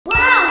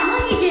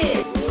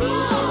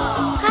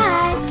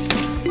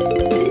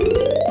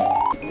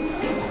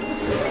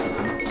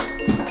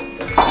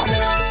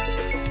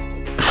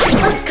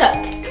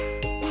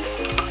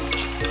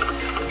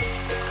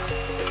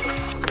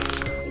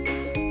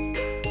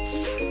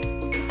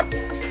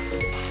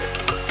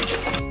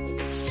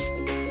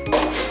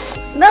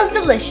smells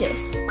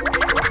delicious.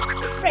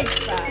 French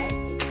fries.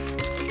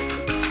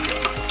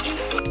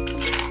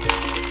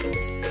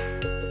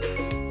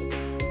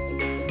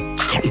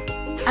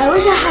 I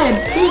wish I had a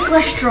big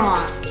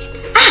restaurant.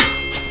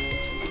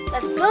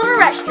 Let's build a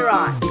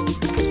restaurant.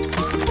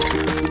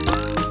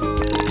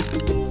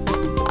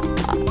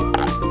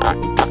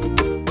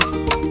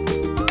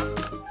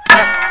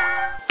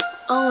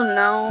 Oh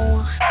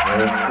no.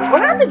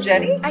 What happened,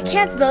 Jenny? I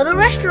can't build a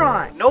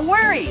restaurant. No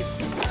worries.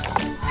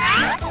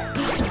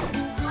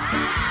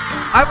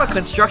 I'm a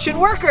construction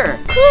worker.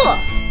 Cool.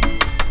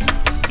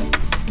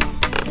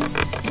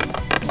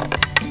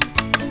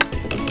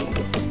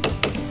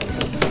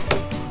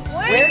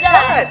 We're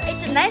done.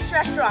 It's a nice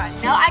restaurant.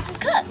 Now I can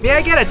cook. May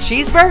I get a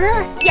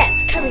cheeseburger? Yes,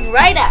 coming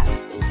right up.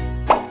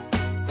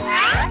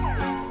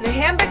 The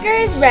hamburger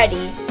is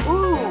ready.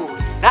 Ooh,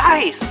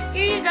 nice.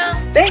 Here you go.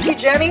 Thank you,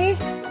 Jenny.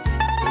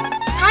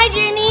 Hi,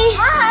 Jannie.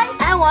 Hi.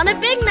 I want a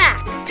Big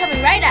Mac.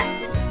 Coming right up.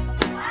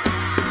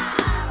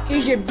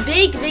 Here's your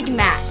Big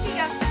Mac. Here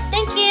you go.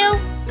 Thank you.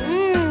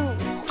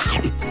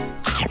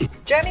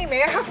 Jenny,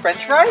 may I have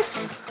French fries?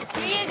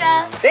 Here you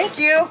go. Thank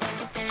you.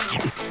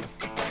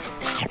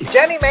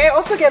 Jenny, may I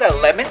also get a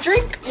lemon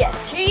drink?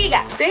 Yes, here you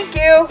go. Thank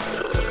you.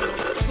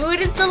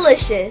 Food is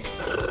delicious.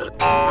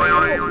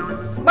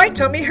 My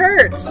tummy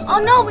hurts.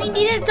 Oh no, we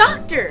need a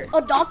doctor.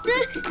 A doctor?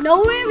 No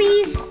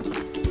worries.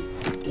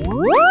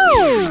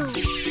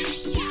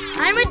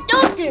 I'm a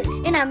doctor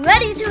and I'm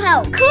ready to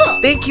help. Cool.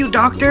 Thank you,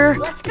 doctor.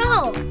 Let's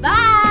go.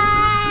 Bye.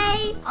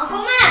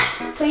 Uncle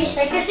Max, please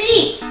take a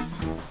seat.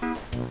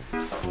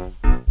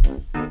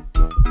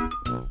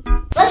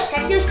 Let's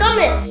check your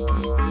stomach.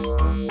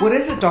 What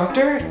is it,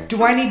 doctor?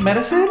 Do I need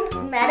medicine?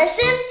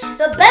 Medicine?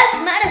 The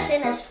best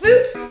medicine is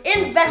fruits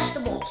and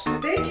vegetables.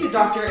 Thank you,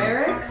 Dr.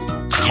 Eric.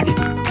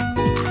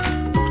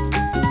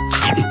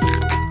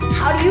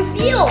 How do you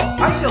feel?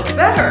 I feel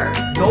better.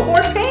 No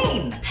more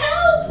pain.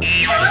 Help!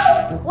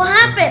 Help! What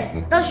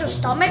happened? Does your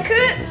stomach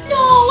hurt?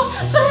 No,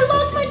 but I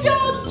lost my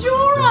dog,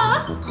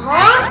 Jorah.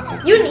 Huh?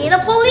 You need a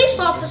police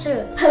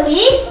officer.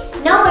 Police?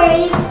 No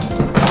worries.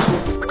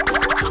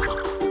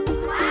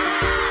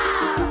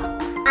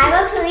 I'm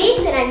a police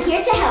and I'm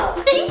here to help.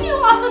 Thank you,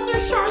 Officer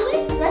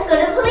Charlotte. Let's go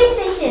to the police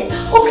station.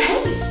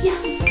 Okay, yeah.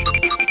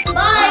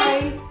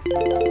 Bye.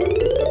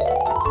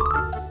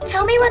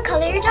 Tell me what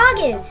color your dog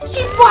is.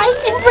 She's white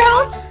and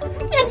brown,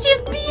 and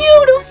she's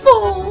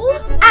beautiful.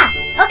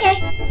 Okay.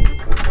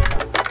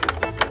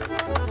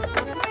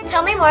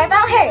 Tell me more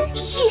about her.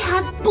 She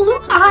has blue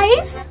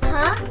eyes.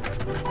 Huh?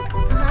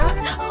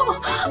 Oh,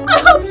 I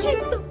hope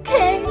she's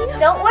okay.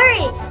 Don't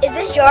worry. Is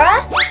this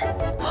Jorah?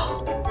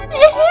 It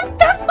is.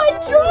 That's my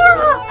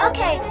Jorah.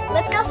 Okay,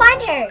 let's go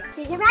find her.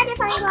 Here's your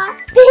magnifying glass.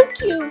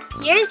 Thank you.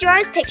 Here's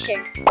Jorah's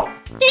picture.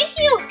 Thank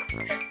you.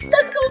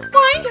 Let's go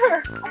find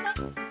her.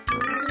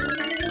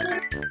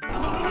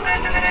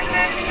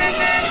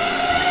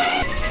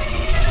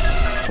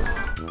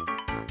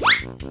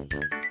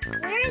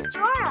 Where is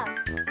Jorah?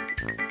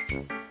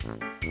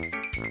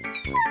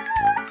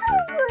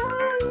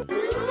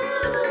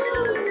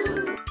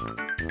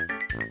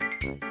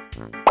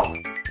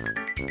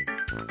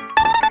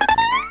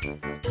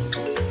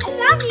 I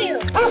found you.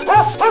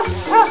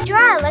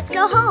 Jorah, let's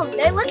go home.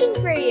 They're looking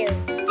for you.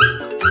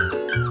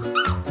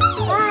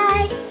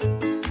 Bye.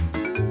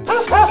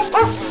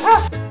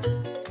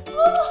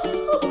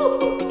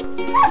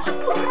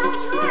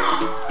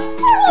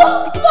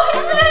 Oh, my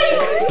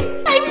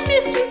baby! I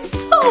missed you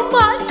so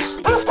much.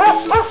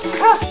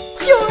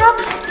 Jorah,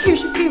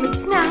 here's your favorite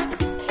snacks.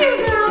 Here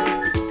you go.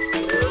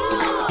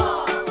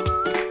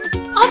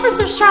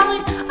 Officer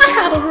Charlotte, I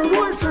have a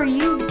reward for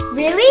you.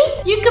 Really?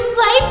 You can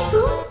play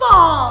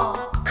foosball.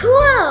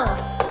 Cool.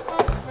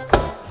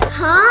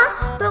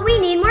 Huh? But we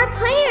need more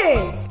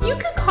players. You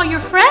can call your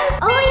friend.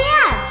 Oh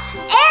yeah!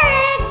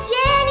 Eric!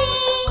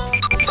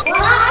 Jannie!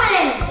 What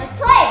happened? Let's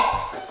play!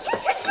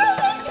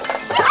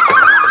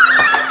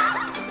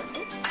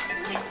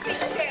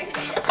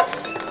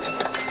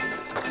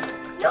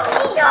 No!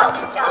 No!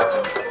 No!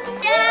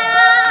 No!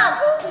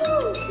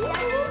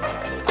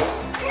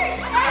 You're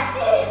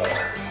distracted!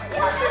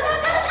 No!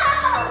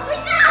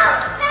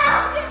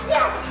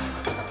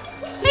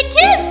 Hey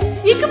kids,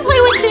 you can play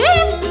with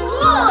this.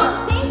 Cool!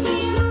 Thank you!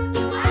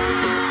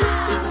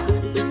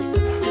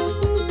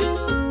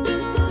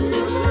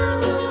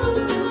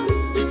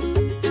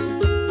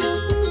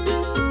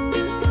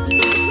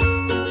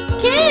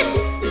 Kids,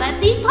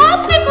 let's eat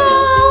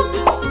popsicles.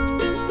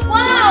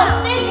 Wow!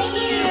 Thank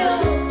you!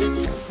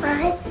 I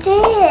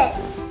did!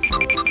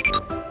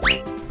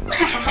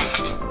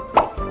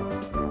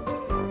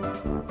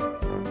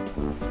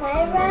 My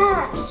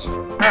rash!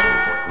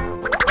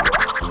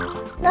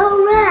 No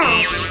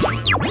rash!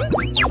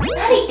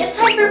 Maddie, it's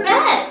time for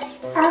bed.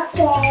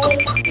 Okay.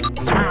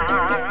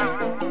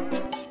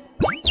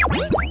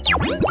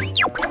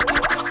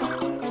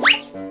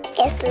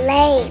 It's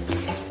late.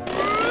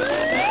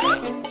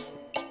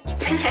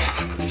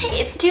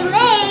 It's too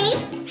late.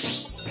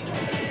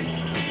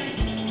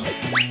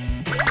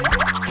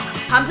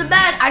 Time to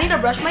bed. I need to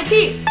brush my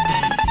teeth.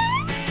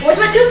 Where's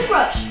my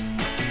toothbrush?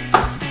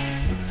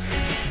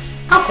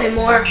 I'll play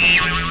more.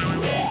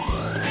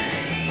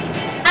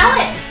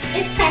 Alex,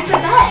 it's time for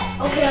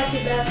bed. Okay, I'll do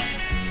bed.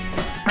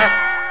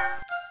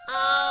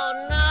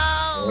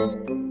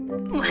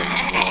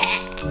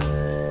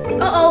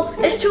 Uh-oh,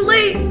 it's too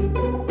late.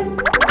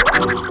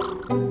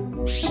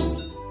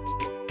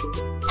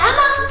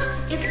 Emma,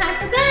 it's time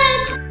for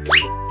bed.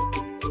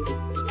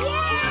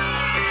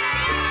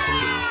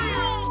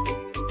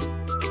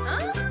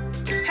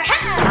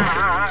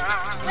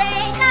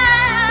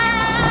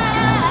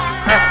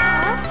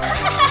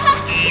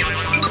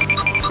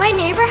 My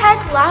neighbor has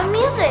loud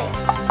music.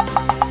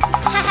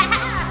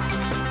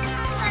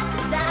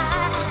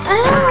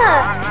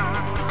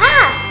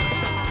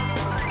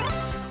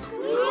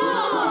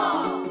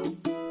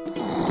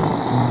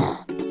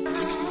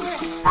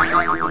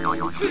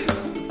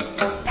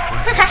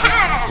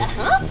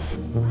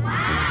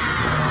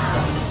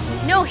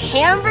 No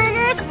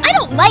hamburgers? I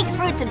don't like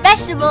fruits and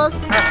vegetables.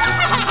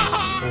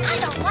 I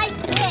don't like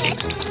this.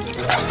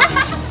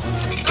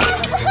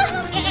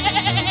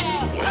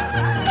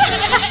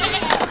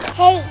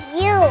 Hey,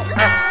 you.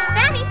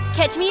 Maddie,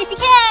 catch me if you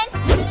can.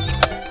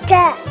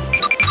 Duh.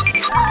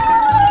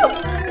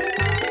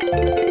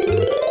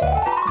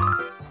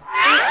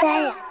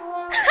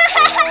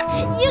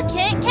 You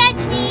can't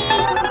catch me.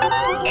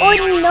 Oh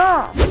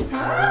no.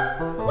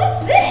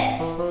 What's this?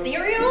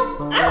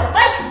 Cereal? I don't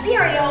like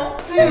cereal.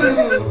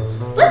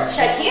 Let's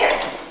check here.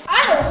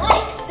 I don't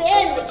like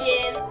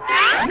sandwiches.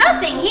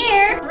 Nothing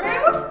here.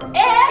 Fruit,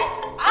 eggs,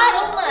 I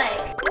don't like.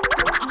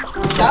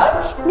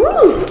 Subs?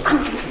 Ooh.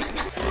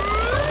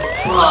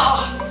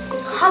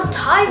 I'm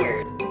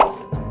tired.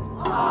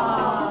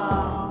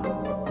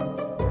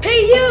 Hey,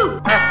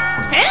 you!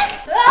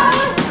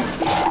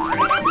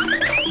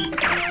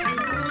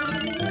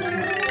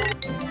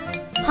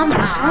 I'm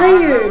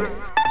tired.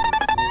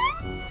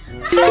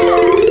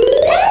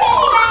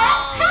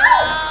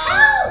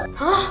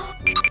 Huh?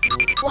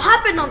 What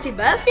happened, Auntie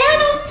Beth?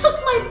 Thanos took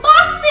my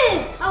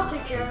boxes! I'll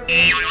take care of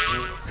it.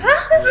 Huh?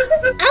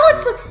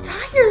 Alex looks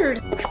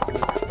tired.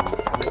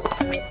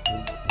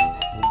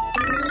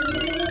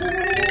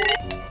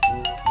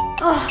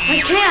 Oh, I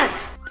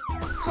can't.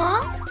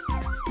 Huh?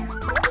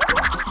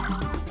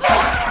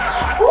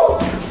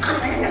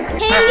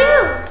 Hey, you!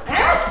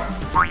 Hey!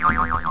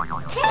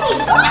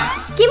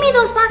 Give me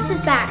those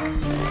boxes back.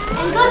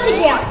 And go to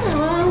jail.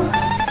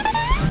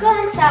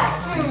 Go inside.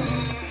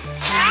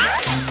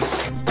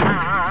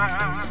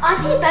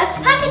 Auntie Beth's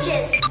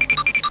packages.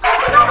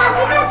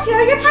 Auntie Beth, here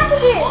are your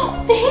packages.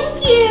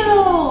 Thank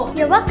you!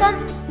 You're welcome.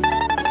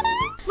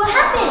 What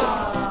happened?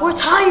 We're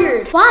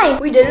tired. Why?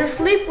 We didn't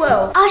sleep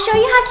well. I'll show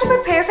you how to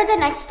prepare for the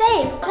next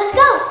day. Let's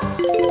go.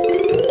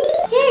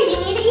 Here, you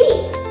need a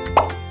heat.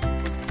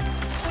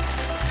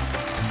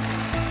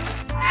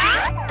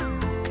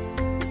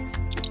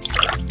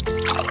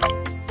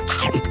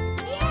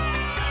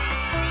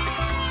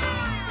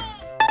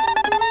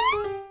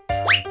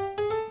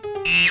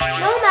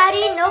 No,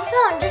 Maddie, no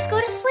phone. Just go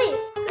to sleep.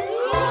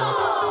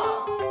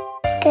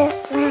 Good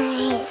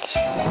night.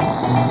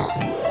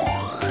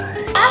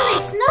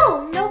 Alex,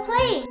 no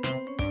playing.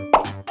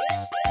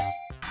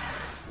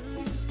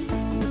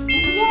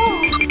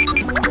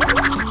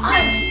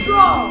 I'm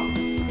strong.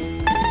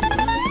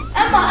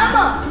 Emma,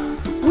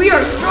 we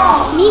are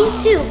strong. Me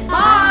too.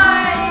 Bye.